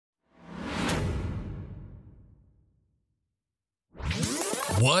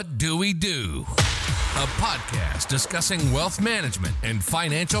What Do We Do? A podcast discussing wealth management and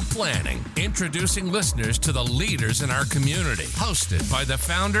financial planning, introducing listeners to the leaders in our community. Hosted by the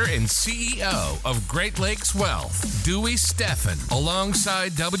founder and CEO of Great Lakes Wealth, Dewey Steffen,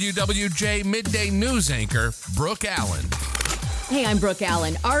 alongside WWJ Midday News anchor, Brooke Allen. Hey, I'm Brooke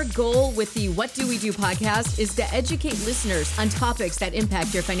Allen. Our goal with the What Do We Do podcast is to educate listeners on topics that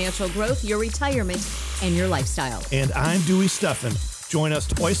impact your financial growth, your retirement, and your lifestyle. And I'm Dewey Steffen. Join us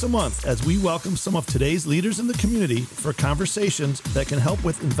twice a month as we welcome some of today's leaders in the community for conversations that can help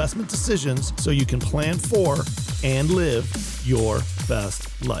with investment decisions so you can plan for and live your best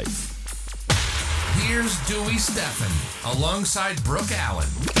life. Here's Dewey Steffen alongside Brooke Allen.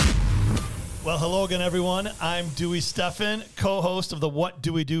 Well, hello again, everyone. I'm Dewey Steffen, co-host of the What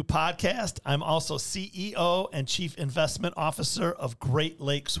Do We Do podcast. I'm also CEO and Chief Investment Officer of Great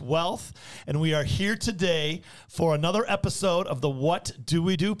Lakes Wealth. And we are here today for another episode of the What Do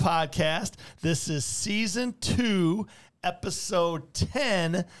We Do podcast. This is season 2, episode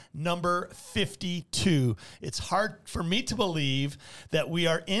 10, number 52. It's hard for me to believe that we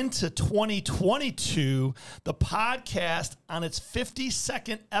are into 2022. The podcast on its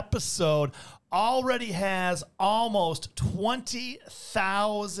 52nd episode already has almost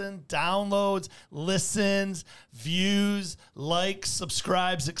 20,000 downloads, listens, views, likes,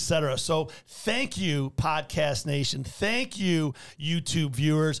 subscribes, etc. So thank you, Podcast Nation. Thank you, YouTube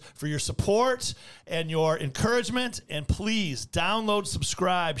viewers, for your support and your encouragement. And please download,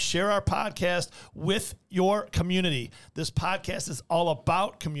 subscribe, share our podcast with your community. This podcast is all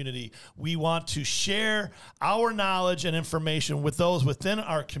about community. We want to share our knowledge and information with those within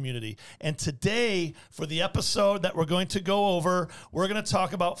our community. And today, for the episode that we're going to go over, we're going to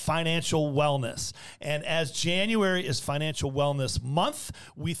talk about financial wellness. And as January is Financial Wellness Month,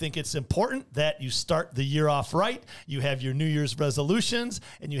 we think it's important that you start the year off right. You have your New Year's resolutions,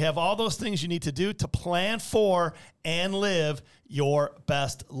 and you have all those things you need to do to plan for and live your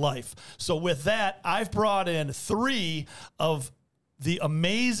best life. So with that, I've brought in 3 of the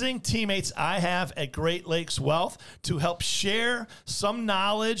amazing teammates I have at Great Lakes Wealth to help share some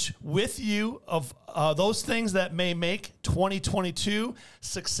knowledge with you of those things that may make 2022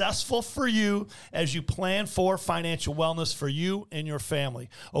 successful for you as you plan for financial wellness for you and your family.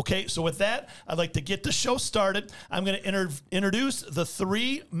 Okay, so with that, I'd like to get the show started. I'm going to introduce the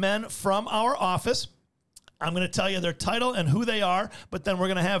 3 men from our office. I'm going to tell you their title and who they are, but then we're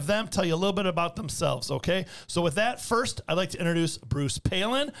going to have them tell you a little bit about themselves, okay? So with that, first, I'd like to introduce Bruce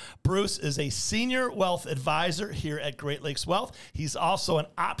Palin. Bruce is a senior wealth advisor here at Great Lakes Wealth. He's also an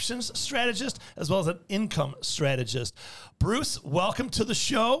options strategist as well as an income strategist. Bruce, welcome to the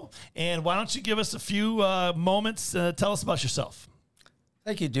show, and why don't you give us a few moments, tell us about yourself.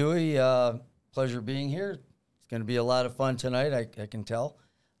 Thank you, Dewey. Pleasure being here. It's going to be a lot of fun tonight, I can tell.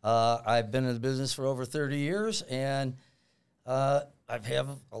 I've been in the business for over 30 years, and I have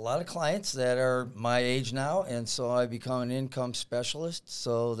a lot of clients that are my age now, and so I become an income specialist,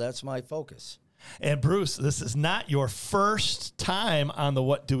 so that's my focus. And Bruce, this is not your first time on the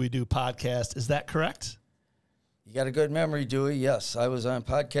What Do We Do podcast. Is that correct? You got a good memory, Dewey. Yes, I was on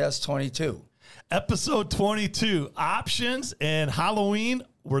podcast 22. Episode 22, options and Halloween,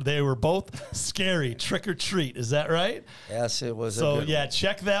 where they were both scary, trick or treat. Is that right? Yes, it was. So yeah,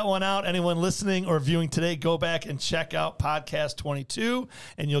 check that one out. Anyone listening or viewing today, go back and check out podcast 22,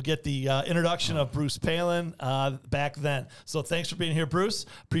 and you'll get the introduction of Bruce Palin back then. So thanks for being here, Bruce.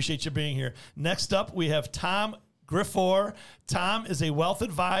 Appreciate you being here. Next up, we have Tom Griffor. Tom is a wealth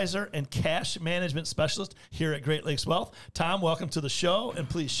advisor and cash management specialist here at Great Lakes Wealth. Tom, welcome to the show, and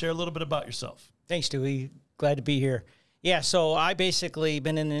please share a little bit about yourself. Thanks, Dewey. Glad to be here. Yeah, so I basically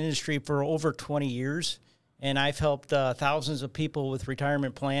been in the industry for over 20 years, and I've helped thousands of people with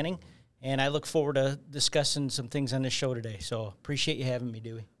retirement planning, and I look forward to discussing some things on this show today. So appreciate you having me,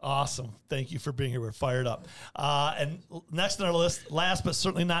 Dewey. Awesome. Thank you for being here. We're fired up. And next on our list, last but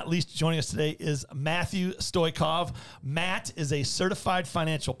certainly not least, joining us today is Matthew Stoikov. Matt is a certified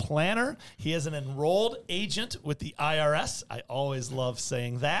financial planner. He is an enrolled agent with the IRS. I always love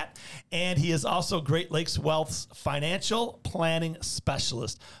saying that. And he is also Great Lakes Wealth's financial planning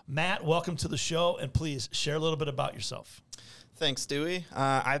specialist. Matt, welcome to the show, and please share a little bit about yourself. Thanks, Dewey.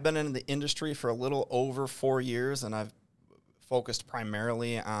 I've been in the industry for a little over 4 years, and I've focused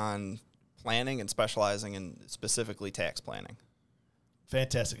primarily on planning and specializing in specifically tax planning.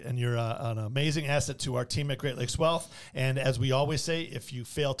 Fantastic. And you're an amazing asset to our team at Great Lakes Wealth. And as we always say, if you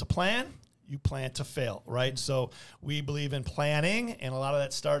fail to plan, you plan to fail, right? So we believe in planning, and a lot of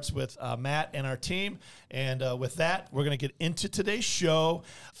that starts with Matt and our team. And with that, we're going to get into today's show,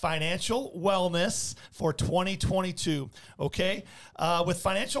 financial wellness for 2022, okay? With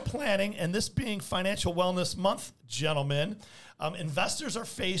financial planning, and this being Financial Wellness Month, gentlemen, investors are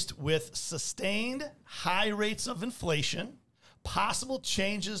faced with sustained high rates of inflation, possible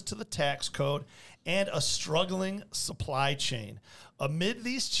changes to the tax code, and a struggling supply chain. Amid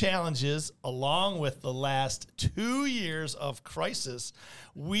these challenges, along with the last 2 years of crisis,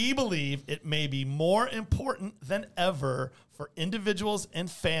 we believe it may be more important than ever for individuals and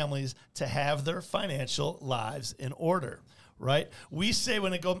families to have their financial lives in order. Right? We say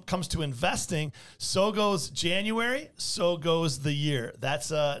when it comes to investing, so goes January, so goes the year. That's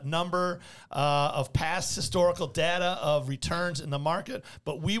a number of past historical data of returns in the market.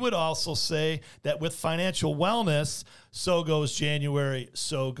 But we would also say that with financial wellness, so goes January,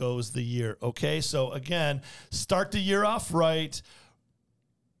 so goes the year. Okay? So again, start the year off right.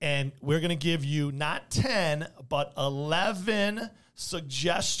 And we're going to give you not 10, but 11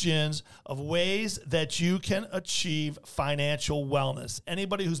 suggestions of ways that you can achieve financial wellness.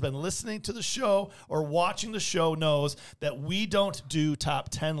 Anybody who's been listening to the show or watching the show knows that we don't do top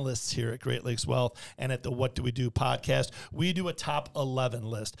 10 lists here at Great Lakes Wealth and at the What Do We Do podcast. We do a top 11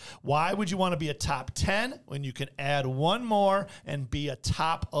 list. Why would you want to be a top 10 when you can add one more and be a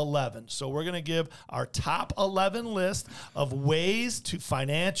top 11? So we're going to give our top 11 list of ways to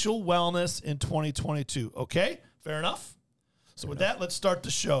financial wellness in 2022. Okay? Fair enough? So with that, let's start the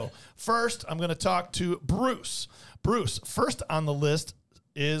show. First, I'm going to talk to Bruce. Bruce, first on the list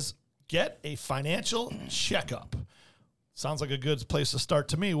is get a financial checkup. Sounds like a good place to start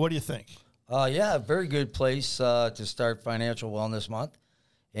to me. What do you think? Yeah, very good place to start Financial Wellness Month.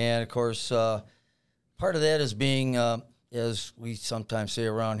 And, of course, part of that is being, as we sometimes say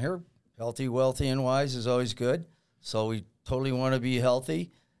around here, healthy, wealthy, and wise is always good. So we totally want to be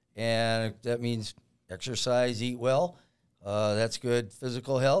healthy, and that means exercise, eat well. That's good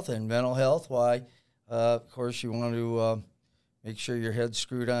physical health and mental health. Why? Of course, you want to make sure your head's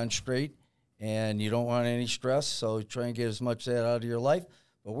screwed on straight and you don't want any stress, so try and get as much of that out of your life.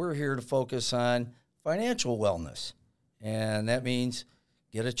 But we're here to focus on financial wellness, and that means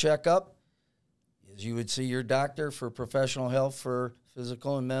get a checkup, as you would see your doctor for professional health for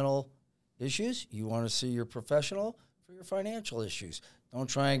physical and mental issues. You want to see your professional for your financial issues. Don't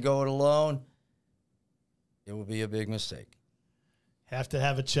try and go it alone. It will be a big mistake. Have to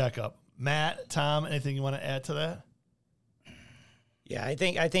have a checkup. Matt, Tom, anything you want to add to that? Yeah, I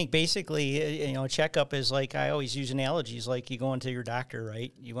think basically, a checkup is like, I always use analogies like you go into your doctor,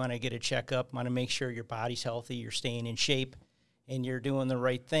 right? You want to get a checkup, want to make sure your body's healthy, you're staying in shape, and you're doing the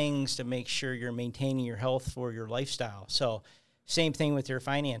right things to make sure you're maintaining your health for your lifestyle. So same thing with your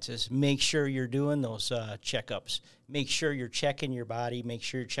finances. Make sure you're doing those checkups. Make sure you're checking your body. Make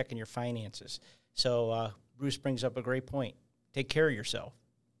sure you're checking your finances. So Bruce brings up a great point. Take care of yourself.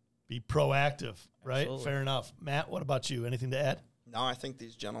 Be proactive, right? Absolutely. Fair enough. Matt, what about you? Anything to add? No, I think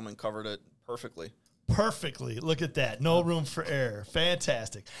these gentlemen covered it perfectly. Perfectly. Look at that. No room for error.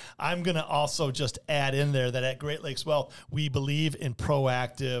 Fantastic. I'm going to also just add in there that at Great Lakes Wealth, we believe in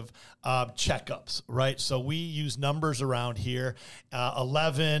proactive checkups, right? So we use numbers around here,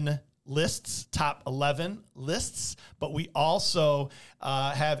 11 lists, top 11 lists, but we also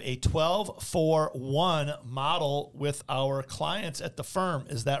have a 12-4-1 model with our clients at the firm.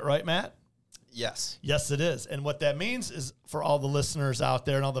 Is that right, Matt? Yes. Yes, it is. And what that means is for all the listeners out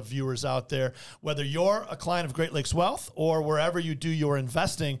there and all the viewers out there, whether you're a client of Great Lakes Wealth or wherever you do your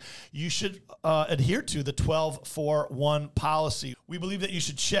investing, you should adhere to the 12-4-1 policy. We believe that you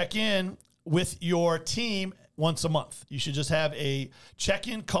should check in with your team once a month. You should just have a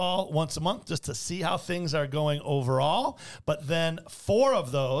check-in call once a month just to see how things are going overall. But then 4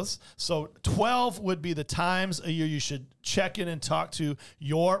 of those, so 12 would be the times a year you should check in and talk to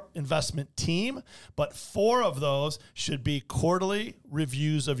your investment team. But 4 of those should be quarterly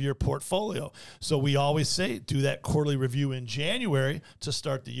reviews of your portfolio. So we always say do that quarterly review in January to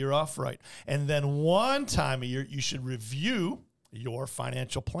start the year off right. And then 1 time a year, you should review your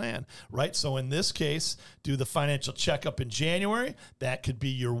financial plan, right? So in this case, do the financial checkup in January. That could be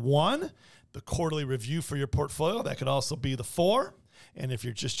your 1. The quarterly review for your portfolio, that could also be the 4. And if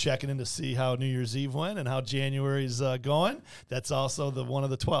you're just checking in to see how New Year's Eve went and how January's going, that's also the one of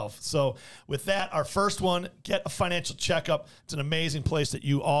the 12. So with that, our first one, get a financial checkup. It's an amazing place that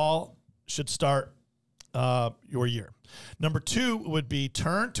you all should start your year. Number 2 would be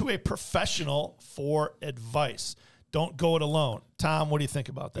turn to a professional for advice. Don't go it alone. Tom, what do you think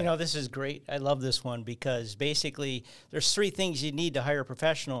about that? You know, this is great. I love this one because basically there's three things you need to hire a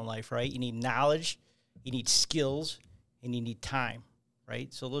professional in life, right? You need knowledge, you need skills, and you need time,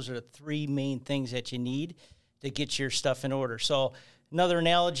 right? So those are the three main things that you need to get your stuff in order. So another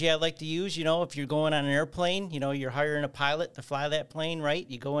analogy I like to use, you know, if you're going on an airplane, you know, you're hiring a pilot to fly that plane, right?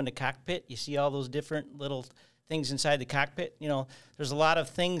 You go in the cockpit, you see all those different little things inside the cockpit. You know, there's a lot of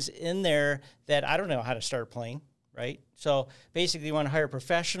things in there that I don't know how to start a plane, right? So basically you want to hire a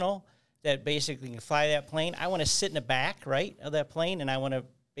professional that basically can fly that plane. I want to sit in the back, right, of that plane, and I want to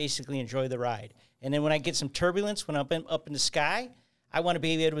basically enjoy the ride. And then when I get some turbulence, when I'm up in the sky, I want to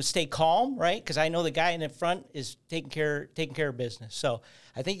be able to stay calm, right? Because I know the guy in the front is taking care of business. So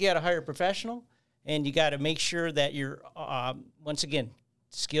I think you got to hire a professional, and you got to make sure that you're, once again,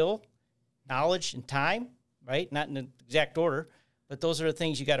 skill, knowledge, and time, right? Not in the exact order, but those are the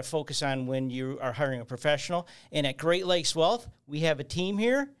things you got to focus on when you are hiring a professional. And at Great Lakes Wealth, we have a team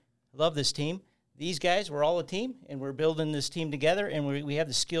here. I love this team. These guys, we're all a team, and we're building this team together, and we have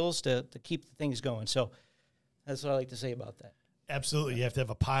the skills to keep the things going. So that's what I like to say about that. Absolutely. You have to have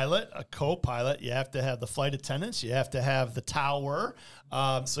a pilot, a co-pilot. You have to have the flight attendants. You have to have the tower.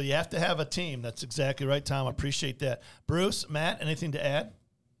 So you have to have a team. That's exactly right, Tom. I appreciate that. Bruce, Matt, anything to add?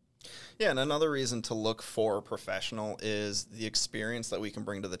 Yeah, and another reason to look for a professional is the experience that we can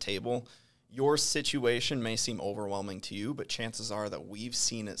bring to the table. Your situation may seem overwhelming to you, but chances are that we've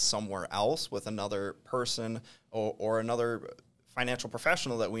seen it somewhere else with another person or another financial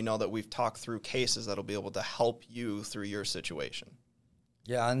professional that we know that we've talked through cases that'll be able to help you through your situation.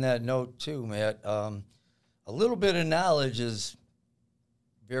 Yeah, on that note too, Matt, a little bit of knowledge is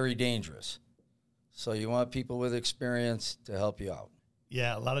very dangerous. So you want people with experience to help you out.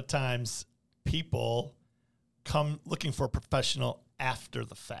 Yeah, a lot of times people come looking for a professional after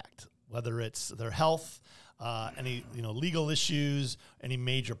the fact, whether it's their health, any legal issues, any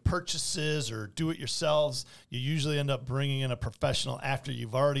major purchases or do-it-yourselves. You usually end up bringing in a professional after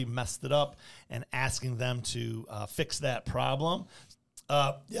you've already messed it up and asking them to fix that problem.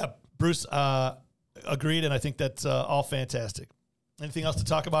 Bruce, agreed, and I think that's all fantastic. Anything else to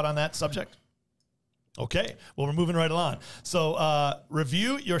talk about on that subject? Okay, well, we're moving right along. So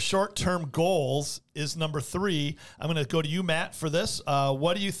review your short-term goals is number 3. I'm going to go to you, Matt, for this.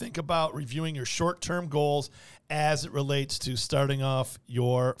 What do you think about reviewing your short-term goals as it relates to starting off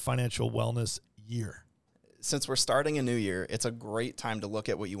your financial wellness year? Since we're starting a new year, it's a great time to look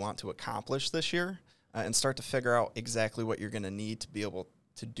at what you want to accomplish this year and start to figure out exactly what you're going to need to be able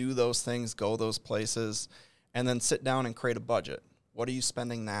to do those things, go those places, and then sit down and create a budget. What are you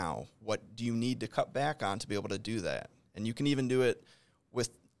spending now? What do you need to cut back on to be able to do that? And you can even do it with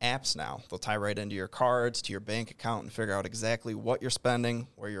apps now. They'll tie right into your cards, to your bank account, and figure out exactly what you're spending,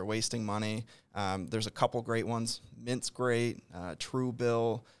 where you're wasting money. There's a couple great ones. Mint's great,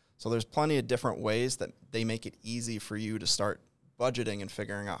 Truebill. So there's plenty of different ways that they make it easy for you to start budgeting and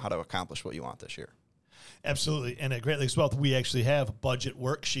figuring out how to accomplish what you want this year. Absolutely. And at Great Lakes Wealth, we actually have budget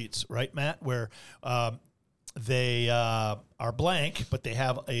worksheets, right, Matt, where they are blank, but they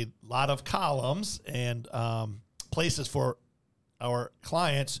have a lot of columns and places for our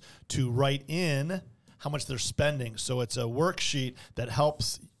clients to write in how much they're spending. So it's a worksheet that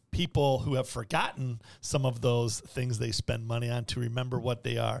helps people who have forgotten some of those things they spend money on to remember what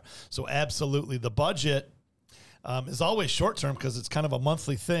they are. So absolutely, the budget is always short-term because it's kind of a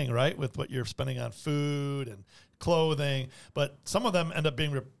monthly thing, right, with what you're spending on food and clothing, but some of them end up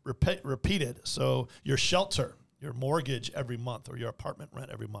being repeated. So your shelter, your mortgage every month, or your apartment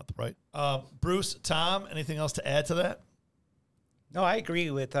rent every month, right? Bruce, Tom, anything else to add to that? No, I agree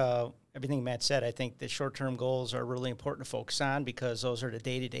with everything Matt said. I think the short-term goals are really important to focus on because those are the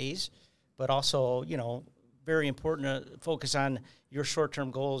day-to-days, but also, very important to focus on your short-term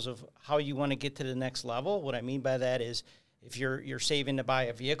goals of how you want to get to the next level. What I mean by that is if you're saving to buy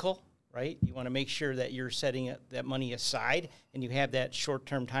a vehicle, right? You want to make sure that you're setting that money aside and you have that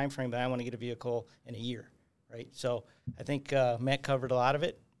short-term time frame, but I want to get a vehicle in a year, right? So I think Matt covered a lot of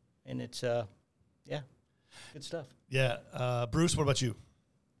it, and it's, good stuff. Yeah. Bruce, what about you?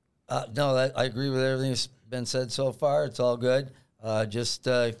 No, I agree with everything that's been said so far. It's all good. Just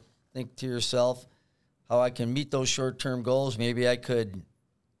think to yourself how I can meet those short-term goals. Maybe I could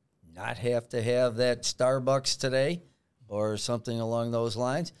not have to have that Starbucks today or something along those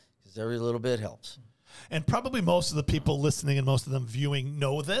lines. Every little bit helps. And probably most of the people listening and most of them viewing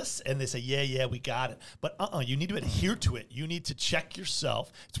know this, and they say, yeah, we got it. But you need to adhere to it. You need to check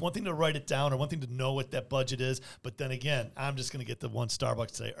yourself. It's one thing to write it down or one thing to know what that budget is, but then again, I'm just going to get the one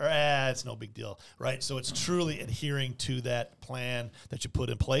Starbucks today, or it's no big deal, right? So it's truly adhering to that plan that you put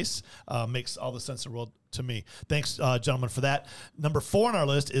in place. Makes all the sense in the world. to me. Thanks, gentlemen, for that. Number 4 on our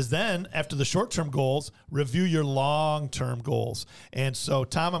list is then, after the short-term goals, review your long-term goals. And so,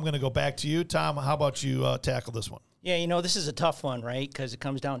 Tom, I'm going to go back to you. Tom, how about you tackle this one? Yeah, this is a tough one, right? Because it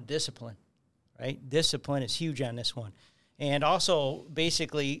comes down to discipline, right? Discipline is huge on this one. And also,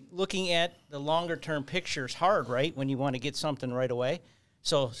 basically, looking at the longer-term picture is hard, right, when you want to get something right away.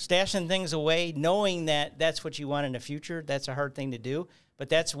 So stashing things away, knowing that that's what you want in the future, that's a hard thing to do. But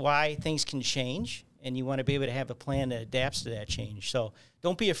that's why things can change, and you want to be able to have a plan that adapts to that change. So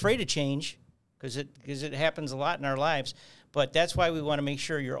don't be afraid of change, because it happens a lot in our lives. But that's why we want to make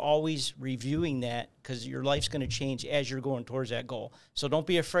sure you're always reviewing that, because your life's going to change as you're going towards that goal. So don't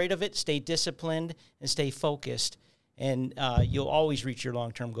be afraid of it. Stay disciplined and stay focused, and you'll always reach your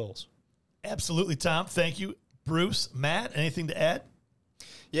long-term goals. Absolutely, Tom. Thank you. Bruce, Matt, anything to add?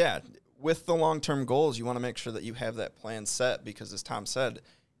 Yeah, with the long-term goals, you want to make sure that you have that plan set, because as Tom said,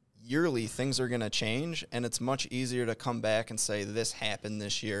 yearly things are going to change, and it's much easier to come back and say, this happened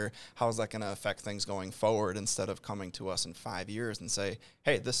this year, how is that going to affect things going forward, instead of coming to us in 5 years and say,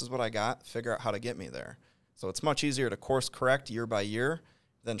 hey, this is what I got, figure out how to get me there. So it's much easier to course correct year by year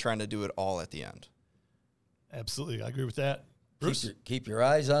than trying to do it all at the end. Absolutely. I agree with that. Bruce? Keep your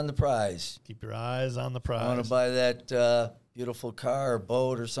eyes on the prize. Keep your eyes on the prize. I want to buy that beautiful car or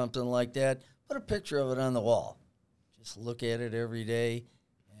boat or something like that. Put a picture of it on the wall. Just look at it every day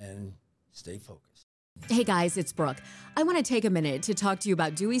and stay focused. Hey guys, it's Brooke. I want to take a minute to talk to you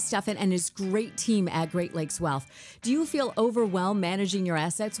about Dewey Steffen and his great team at Great Lakes Wealth. Do you feel overwhelmed managing your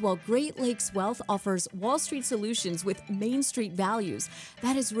assets? Well, Great Lakes Wealth offers Wall Street solutions with Main Street values.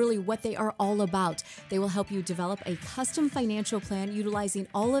 That is really what they are all about. They will help you develop a custom financial plan utilizing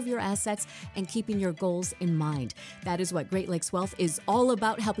all of your assets and keeping your goals in mind. That is what Great Lakes Wealth is all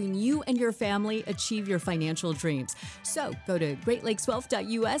about, helping you and your family achieve your financial dreams. So go to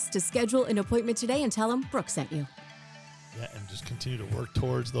greatlakeswealth.us to schedule an appointment today and tell them Brooke sent you. Yeah, and just continue to work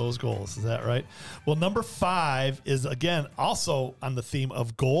towards those goals. Is that right? Well, number 5 is, again, also on the theme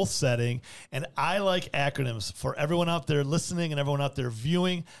of goal setting. And I like acronyms. For everyone out there listening and everyone out there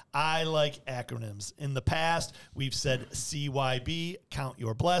viewing, I like acronyms. In the past, we've said CYB, count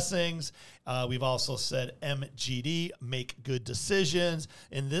your blessings. We've also said MGD, make good decisions.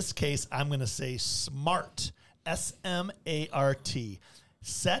 In this case, I'm going to say SMART, S-M-A-R-T.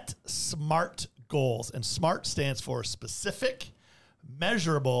 Set SMART goals. And SMART stands for specific,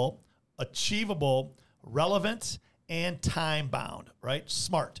 measurable, achievable, relevant, and time-bound, right?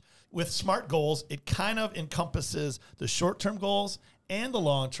 SMART. With SMART goals, it kind of encompasses the short-term goals and the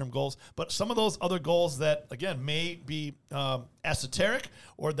long-term goals, but some of those other goals that, again, may be esoteric,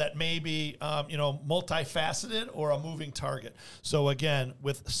 or that may be, multifaceted, or a moving target. So again,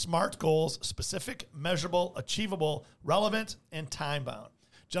 with SMART goals, specific, measurable, achievable, relevant, and time-bound.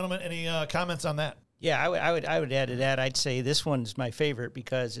 Gentlemen, any comments on that? Yeah, I would add to that. I'd say this one's my favorite,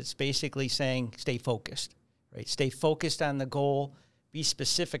 because it's basically saying stay focused, right? Stay focused on the goal. Be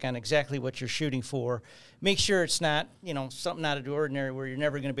specific on exactly what you're shooting for. Make sure it's not, something out of the ordinary where you're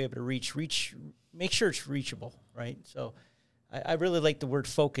never going to be able to reach. Make sure it's reachable, right? So I really like the word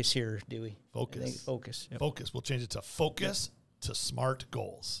focus here, Dewey. Focus. Focus. Yep. Focus. We'll change it to focus to SMART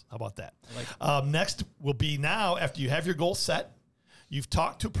goals. How about that? I like that. Next will be, now, after you have your goal set, you've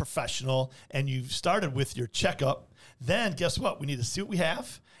talked to a professional, and you've started with your checkup, then guess what? We need to see what we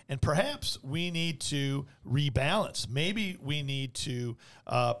have, and perhaps we need to rebalance. Maybe we need to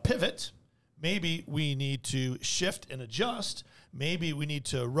pivot. Maybe we need to shift and adjust. Maybe we need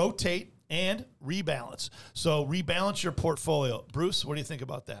to rotate and rebalance. So rebalance your portfolio. Bruce, what do you think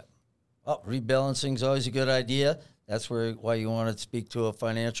about that? Oh, rebalancing is always a good idea. That's why you want to speak to a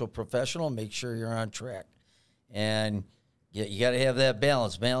financial professional. Make sure you're on track. And you got to have that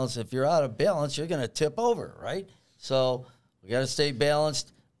balance. If you're out of balance, you're going to tip over, right? So we got to stay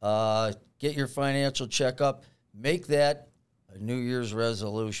balanced. Get your financial checkup. Make that a New Year's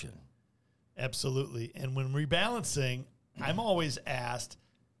resolution. Absolutely. And when rebalancing, I'm always asked,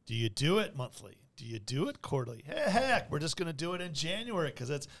 do you do it monthly? Do you do it quarterly? Heck, we're just going to do it in January because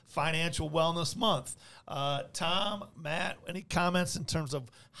it's Financial Wellness Month. Tom, Matt, any comments in terms of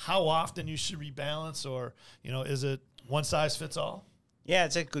how often you should rebalance, or, is it one size fits all? Yeah,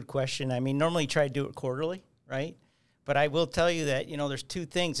 it's a good question. I mean, normally try to do it quarterly, right? But I will tell you that, there's two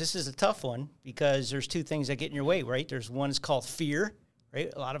things. This is a tough one because there's two things that get in your way, right? There's one is called fear,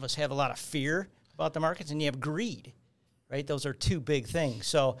 right? A lot of us have a lot of fear about the markets, and you have greed, right? Those are two big things.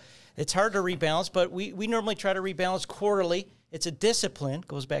 So it's hard to rebalance, but we normally try to rebalance quarterly. It's a discipline,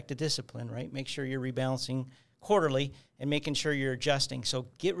 goes back to discipline, right? Make sure you're rebalancing quarterly and making sure you're adjusting. So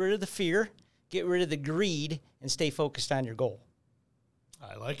get rid of the fear, get rid of the greed, and stay focused on your goal.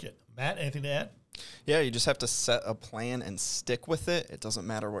 I like it. Matt, anything to add? Yeah, you just have to set a plan and stick with it. It doesn't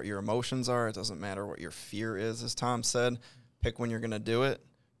matter what your emotions are. It doesn't matter what your fear is, as Tom said. Pick when you're going to do it,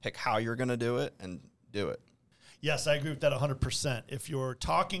 pick how you're going to do it, and do it. Yes, I agree with that 100%. If you're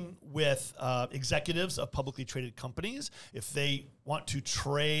talking with executives of publicly traded companies, if they want to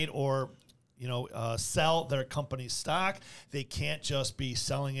trade or sell their company's stock, they can't just be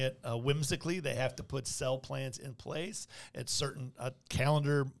selling it whimsically. They have to put sell plans in place at certain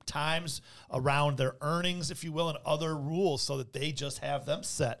calendar times around their earnings, if you will, and other rules so that they just have them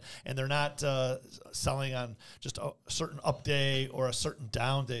set. And they're not selling on just a certain up day or a certain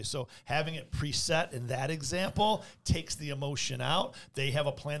down day. So having it preset in that example takes the emotion out. They have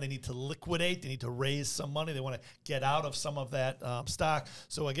a plan. They need to liquidate. They need to raise some money. They want to get out of some of that stock.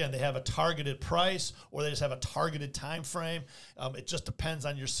 So again, they have a targeted price, or they just have a targeted time frame. It just depends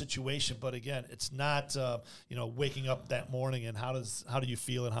on your situation. But again, it's not waking up that morning and how do you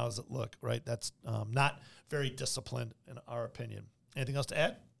feel and how does it look, right? That's not very disciplined in our opinion. Anything else to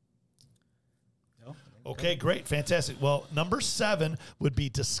add? No. Okay, great, fantastic. Well, number 7 would be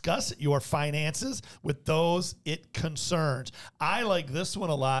discuss your finances with those it concerns. I like this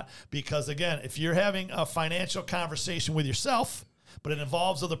one a lot because, again, if you're having a financial conversation with yourself, but it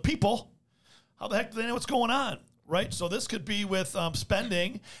involves other people, how the heck do they know what's going on, right? So this could be with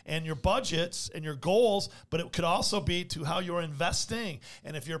spending and your budgets and your goals, but it could also be to how you're investing.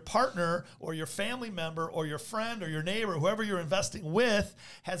 And if your partner or your family member or your friend or your neighbor, whoever you're investing with,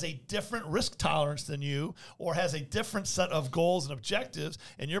 has a different risk tolerance than you or has a different set of goals and objectives,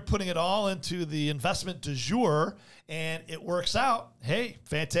 and you're putting it all into the investment du jour and it works out, hey,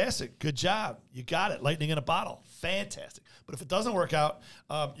 fantastic, good job. You got it, lightning in a bottle, fantastic. But if it doesn't work out,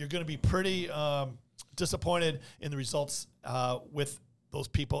 you're going to be pretty disappointed in the results with those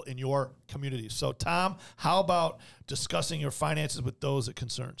people in your community. So, Tom, how about discussing your finances with those it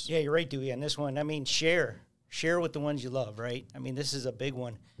concerns? Yeah, you're right, Dewey, on this one. I mean, share with the ones you love, right? I mean, this is a big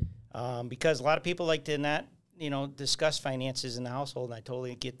one because a lot of people like to not, discuss finances in the household, and I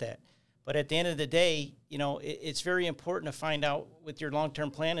totally get that. But at the end of the day, it's very important to find out what your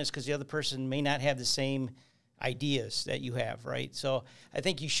long-term plan is because the other person may not have the same ideas that you have, right? So I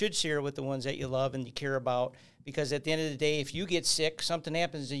think you should share with the ones that you love and you care about because at the end of the day, if you get sick, something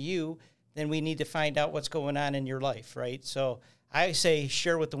happens to you, then we need to find out what's going on in your life, right? So I say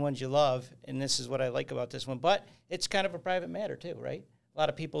share with the ones you love, and this is what I like about this one. But it's kind of a private matter too, right? A lot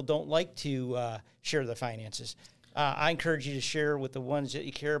of people don't like to share their finances. I encourage you to share with the ones that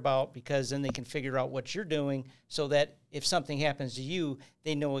you care about because then they can figure out what you're doing so that if something happens to you,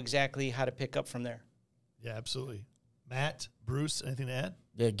 they know exactly how to pick up from there. Yeah, absolutely. Matt, Bruce, anything to add?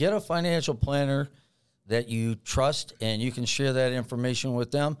 Yeah, get a financial planner that you trust and you can share that information with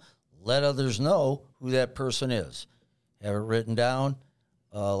them. Let others know who that person is. Have it written down.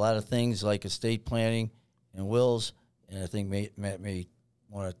 A lot of things like estate planning and wills. And I think Matt may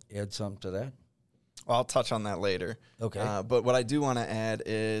want to add something to that. Well, I'll touch on that later. Okay. But what I do want to add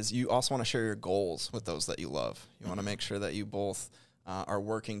is you also want to share your goals with those that you love. You want to make sure that you both are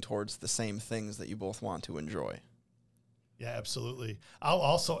working towards the same things that you both want to enjoy. Yeah, absolutely. I'll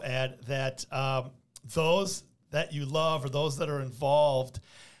also add that those that you love or those that are involved,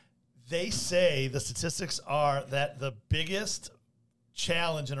 they say the statistics are that the biggest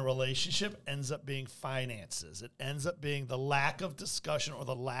challenge in a relationship ends up being finances. It ends up being the lack of discussion or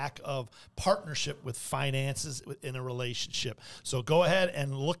the lack of partnership with finances in a relationship. So go ahead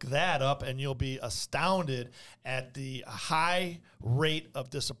and look that up and you'll be astounded at the high rate of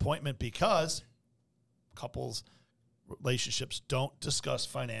disappointment because couples relationships don't discuss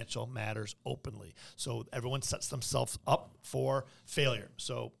financial matters openly. So everyone sets themselves up for failure.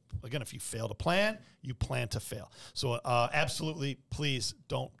 So again, if you fail to plan, you plan to fail. So absolutely, please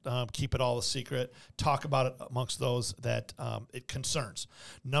don't keep it all a secret. Talk about it amongst those that it concerns.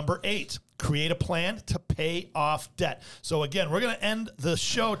 Number 8, create a plan to pay off debt. So again, we're going to end the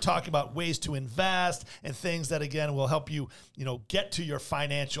show talking about ways to invest and things that, again, will help you, get to your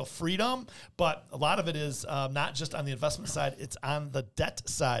financial freedom. But a lot of it is not just on the investment side, it's on the debt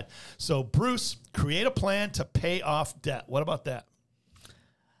side. So Bruce, create a plan to pay off debt. What about that?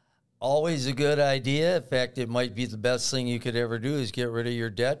 Always a good idea. In fact, it might be the best thing you could ever do is get rid of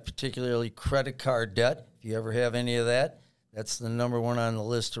your debt, particularly credit card debt. If you ever have any of that, that's the number one on the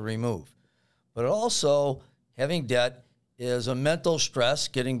list to remove. But also, having debt is a mental stress.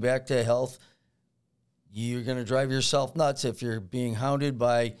 Getting back to health, you're going to drive yourself nuts if you're being hounded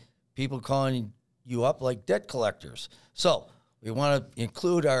by people calling you up like debt collectors. So we want to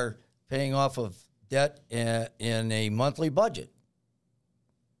include our paying off of debt in a monthly budget.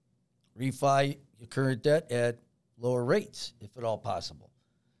 Refi your current debt at lower rates, if at all possible.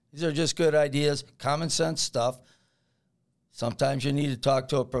 These are just good ideas, common sense stuff. Sometimes you need to talk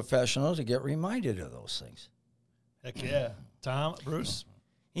to a professional to get reminded of those things. Heck yeah. Tom, Bruce?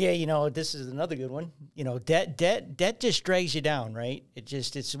 Yeah, this is another good one. Debt just drags you down, right?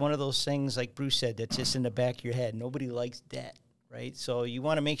 It's one of those things, like Bruce said, that's just in the back of your head. Nobody likes debt, right? So you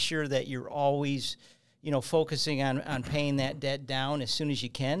want to make sure that you're always, focusing on paying that debt down as soon as you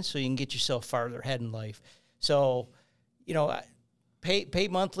can so you can get yourself farther ahead in life. So, pay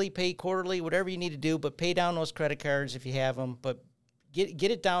monthly, pay quarterly, whatever you need to do, but pay down those credit cards if you have them, but get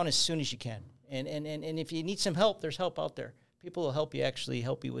it down as soon as you can. And if you need some help, there's help out there. People will help you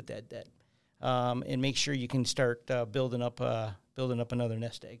with that debt, and make sure you can start building up another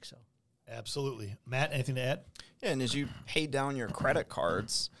nest egg. So, absolutely, Matt. Anything to add? Yeah, and as you pay down your credit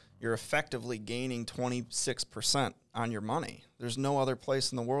cards, you're effectively gaining 26% on your money. There's no other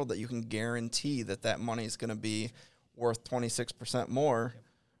place in the world that you can guarantee that money is going to be worth 26% more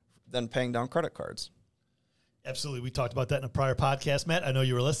than paying down credit cards. Absolutely. We talked about that in a prior podcast, Matt. I know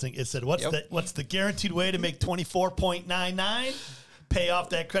you were listening. It said, what's the guaranteed way to make 24.99? Pay off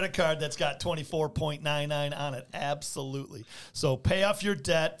that credit card that's got 24.99 on it. Absolutely. So pay off your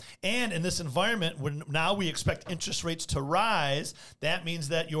debt. And in this environment, when now we expect interest rates to rise, that means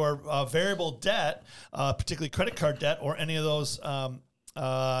that your variable debt, particularly credit card debt or any of those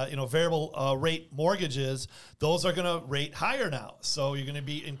variable rate mortgages, those are going to rate higher now. So you're going to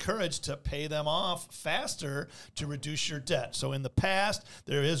be encouraged to pay them off faster to reduce your debt. So in the past,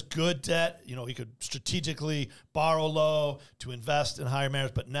 there is good debt. You could strategically borrow low to invest in higher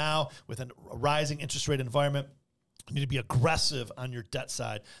matters. But now with a rising interest rate environment, you need to be aggressive on your debt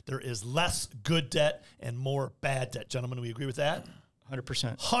side. There is less good debt and more bad debt. Gentlemen, we agree with that?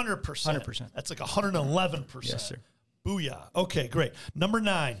 100%. 100%. That's like 111%. Yes, sir. Booyah. Okay, great. Number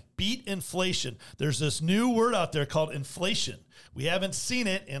 9, beat inflation. There's this new word out there called inflation. We haven't seen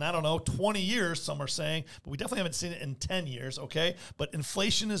it in, 20 years, some are saying, but we definitely haven't seen it in 10 years, okay? But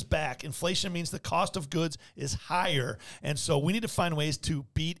inflation is back. Inflation means the cost of goods is higher. And so we need to find ways to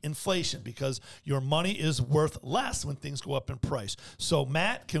beat inflation because your money is worth less when things go up in price. So,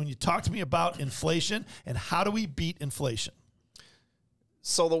 Matt, can you talk to me about inflation and how do we beat inflation?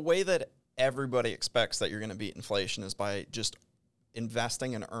 So the way that everybody expects that you're going to beat inflation is by just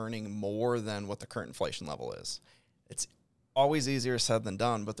investing and earning more than what the current inflation level is. It's always easier said than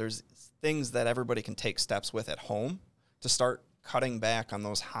done, but there's things that everybody can take steps with at home to start cutting back on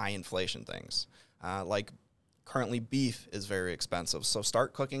those high inflation things. Like currently beef is very expensive, so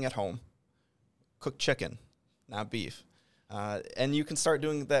start cooking at home. Cook chicken, not beef. And you can start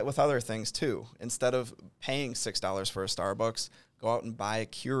doing that with other things too. Instead of paying $6 for a Starbucks, go out and buy a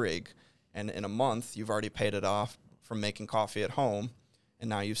Keurig. And in a month, you've already paid it off from making coffee at home, and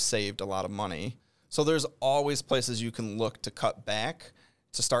now you've saved a lot of money. So there's always places you can look to cut back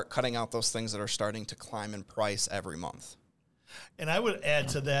to start cutting out those things that are starting to climb in price every month. And I would add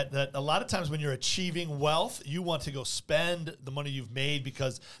to that a lot of times when you're achieving wealth, you want to go spend the money you've made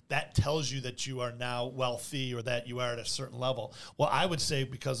because that tells you that you are now wealthy or that you are at a certain level. Well, I would say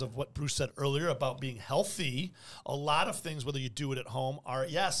because of what Bruce said earlier about being healthy, a lot of things, whether you do it at home, are,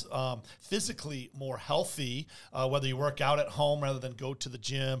 yes, physically more healthy, whether you work out at home rather than go to the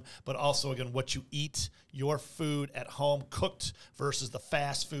gym, but also, again, what you eat, your food at home, cooked versus the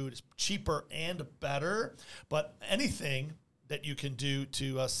fast food is cheaper and better. But anything that you can do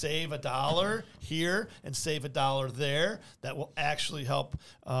to save $1 here and save $1 there, that will actually help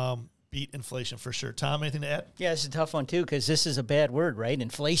beat inflation for sure. Tom, anything to add? Yeah, it's a tough one too because this is a bad word, right?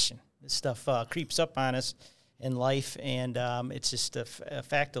 Inflation. This stuff creeps up on us in life, and it's just a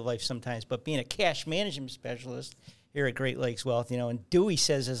fact of life sometimes. But being a cash management specialist here at Great Lakes Wealth, and Dewey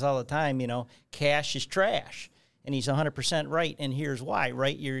says this all the time, cash is trash. And he's 100% right, and here's why,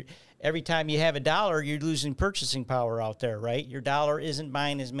 right? Every time you have $1, you're losing purchasing power out there, right? Your dollar isn't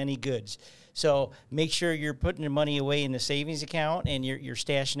buying as many goods. So make sure you're putting your money away in the savings account and you're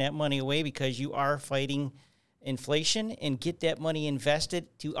stashing that money away because you are fighting inflation, and get that money invested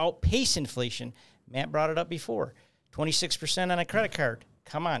to outpace inflation. Matt brought it up before, 26% on a credit card.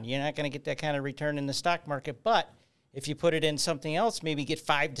 Come on, you're not going to get that kind of return in the stock market, but if you put it in something else, maybe get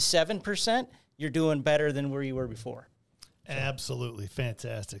 5 to 7%, you're doing better than where you were before. So. Absolutely.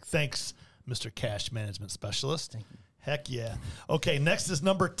 Fantastic. Thanks, Mr. Cash Management Specialist. Thank you. Heck yeah. Okay, next is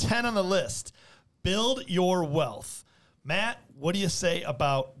number 10 on the list. Build your wealth. Matt, what do you say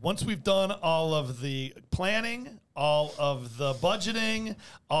about once we've done all of the planning, all of the budgeting,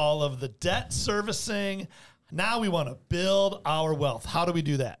 all of the debt servicing, now we want to build our wealth. How do we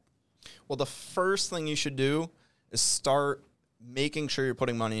do that? Well, the first thing you should do is start making sure you're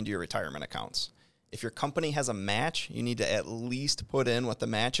putting money into your retirement accounts. If your company has a match, you need to at least put in what the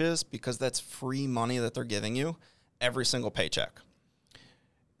match is, because that's free money that they're giving you every single paycheck.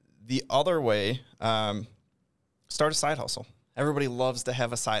 The other way, start a side hustle. Everybody loves to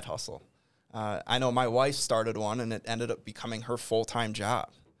have a side hustle. I know my wife started one, and it ended up becoming her full-time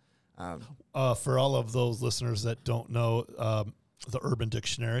job. For all of those listeners that don't know the Urban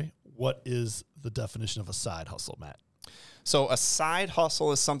Dictionary, what is the definition of a side hustle, Matt? So a side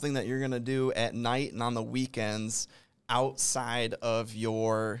hustle is something that you're going to do at night and on the weekends outside of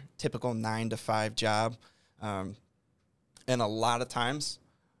your typical 9-to-5 job. And a lot of times,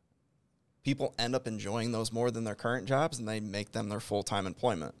 people end up enjoying those more than their current jobs, and they make them their full-time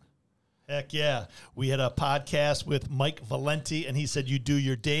employment. Heck yeah. We had a podcast with Mike Valenti, and he said you do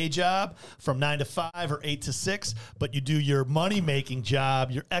your day job from 9 to 5 or 8 to 6, but you do your money-making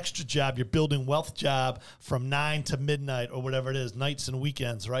job, your extra job, your building wealth job from 9 to midnight or whatever it is, nights and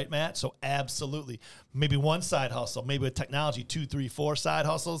weekends, right, Matt? So absolutely. Maybe one side hustle, maybe with technology, 2, 3, 4 side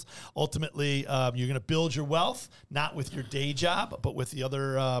hustles. Ultimately, you're going to build your wealth, not with your day job, but with the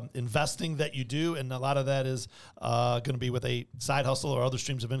other investing that you do, and a lot of that is going to be with a side hustle or other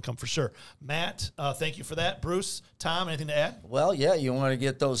streams of income for sure. Matt, thank you for that. Bruce, Tom, anything to add? Well, yeah, you want to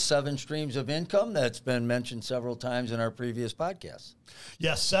get those 7 streams of income that's been mentioned several times in our previous podcasts.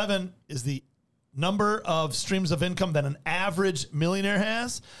 Yes, 7 is the number of streams of income that an average millionaire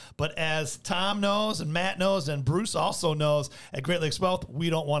has. But as Tom knows and Matt knows and Bruce also knows, at Great Lakes Wealth, we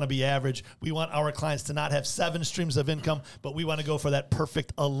don't want to be average. We want our clients to not have 7 streams of income, but we want to go for that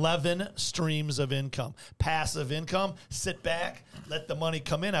perfect 11 streams of income. Passive income, sit back, let the money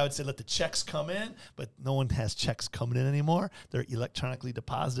come in. I would say let the checks come in, but no one has checks coming in anymore. They're electronically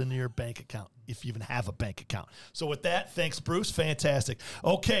deposited into your bank account, if you even have a bank account. So with that, thanks, Bruce. Fantastic.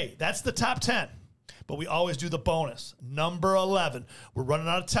 Okay, that's the top 10. But we always do the bonus, number 11. We're running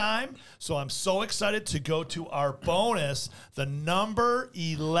out of time, so I'm so excited to go to our bonus, the number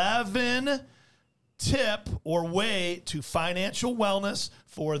 11 tip or way to financial wellness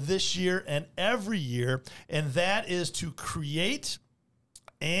for this year and every year, and that is to create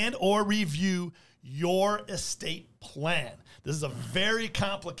and or review your estate plan. This is a very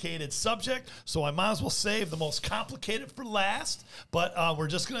complicated subject, so I might as well save the most complicated for last, but we're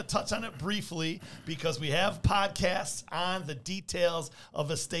just going to touch on it briefly because we have podcasts on the details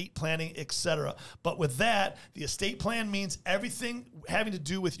of estate planning, etc. But with that, the estate plan means everything having to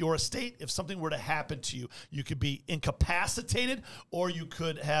do with your estate. If something were to happen to you, you could be incapacitated or you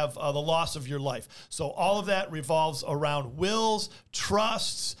could have the loss of your life. So all of that revolves around wills,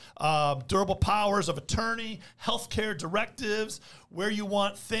 trusts, durable powers of attorney, healthcare directives, where you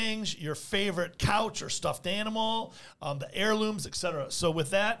want things, your favorite couch or stuffed animal, the heirlooms, etc. So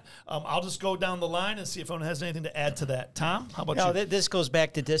with that, I'll just go down the line and see if anyone has anything to add to that. Tom, how about you? This goes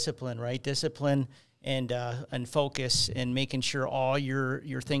back to discipline, right? Discipline and focus and making sure all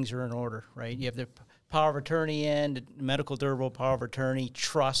your things are in order, right? You have the power of attorney and medical durable power of attorney,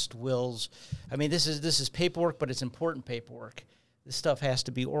 trust, wills. I mean, this is paperwork, but it's important paperwork. This stuff has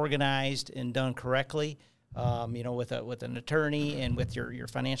to be organized and done correctly. With an attorney and with your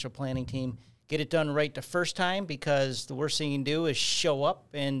financial planning team, get it done right the first time, because the worst thing you can do is show up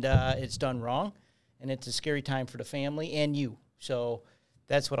and it's done wrong, and it's a scary time for the family and you. So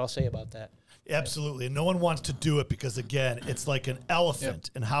that's what I'll say about that. Absolutely. And no one wants to do it because, again, it's like an elephant.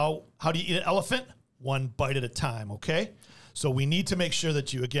 Yep. And how do you eat an elephant? One bite at a time, okay? So we need to make sure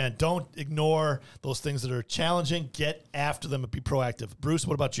that you, again, don't ignore those things that are challenging. Get after them and be proactive. Bruce,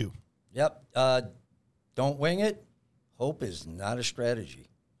 what about you? Yep. Don't wing it. Hope is not a strategy.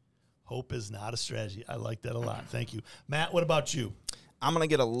 Hope is not a strategy. I like that a lot. Thank you. Matt, what about you? I'm going to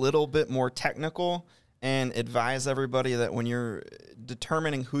get a little bit more technical and advise everybody that when you're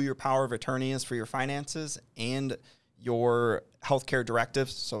determining who your power of attorney is for your finances and your healthcare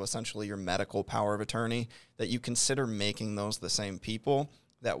directives, so essentially your medical power of attorney, that you consider making those the same people.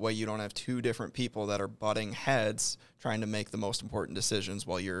 That way you don't have 2 different people that are butting heads trying to make the most important decisions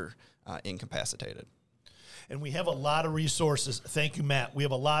while you're incapacitated. And we have a lot of resources. Thank you, Matt. We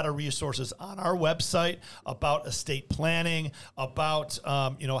have a lot of resources on our website about estate planning, about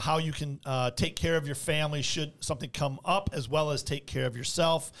how you can take care of your family should something come up, as well as take care of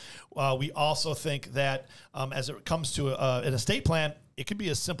yourself. We also think that as it comes to an estate plan, it can be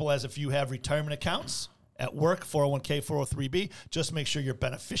as simple as if you have retirement accounts at work, 401k, 403b, just make sure your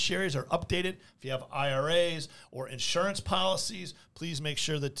beneficiaries are updated. If you have IRAs or insurance policies, please make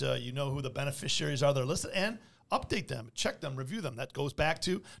sure that you know who the beneficiaries are that are listed and update them, check them, review them. That goes back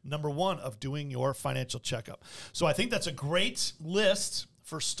to number 1 of doing your financial checkup. So I think that's a great list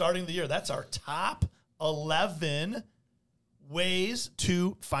for starting the year. That's our top 11 ways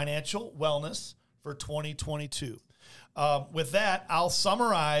to financial wellness for 2022. With that, I'll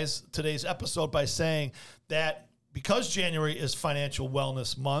summarize today's episode by saying that because January is Financial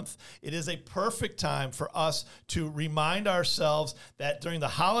Wellness Month, it is a perfect time for us to remind ourselves that during the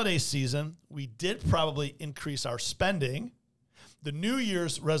holiday season, we did probably increase our spending. The New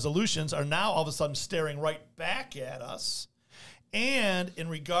Year's resolutions are now all of a sudden staring right back at us. And in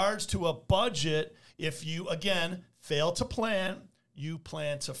regards to a budget, if you, again, fail to plan, you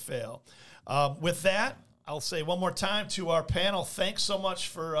plan to fail. With that, I'll say one more time to our panel, thanks so much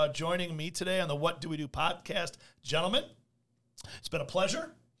for joining me today on the What Do We Do podcast. Gentlemen, it's been a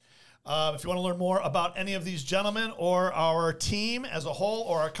pleasure. If you want to learn more about any of these gentlemen or our team as a whole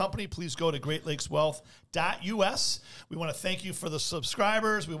or our company, please go to greatlakeswealth.us. We want to thank you for the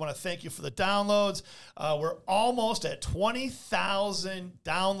subscribers. We want to thank you for the downloads. We're almost at 20,000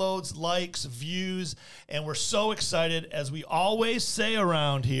 downloads, likes, views, and we're so excited. As we always say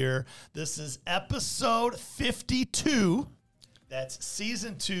around here, this is episode 52. That's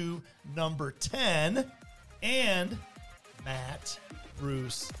season 2, number 10. And Matt,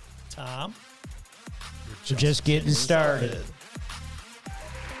 Bruce, Tom, we're just getting started.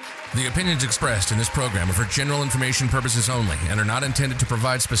 The opinions expressed in this program are for general information purposes only and are not intended to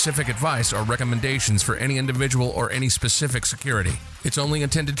provide specific advice or recommendations for any individual or any specific security. It's only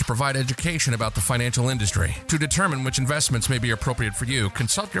intended to provide education about the financial industry. To determine which investments may be appropriate for you,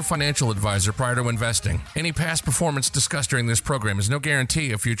 consult your financial advisor prior to investing. Any past performance discussed during this program is no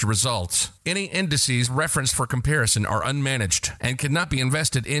guarantee of future results. Any indices referenced for comparison are unmanaged and cannot be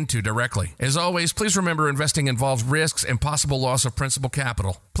invested into directly. As always, please remember investing involves risks and possible loss of principal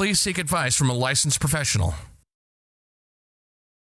capital. Please seek advice from a licensed professional.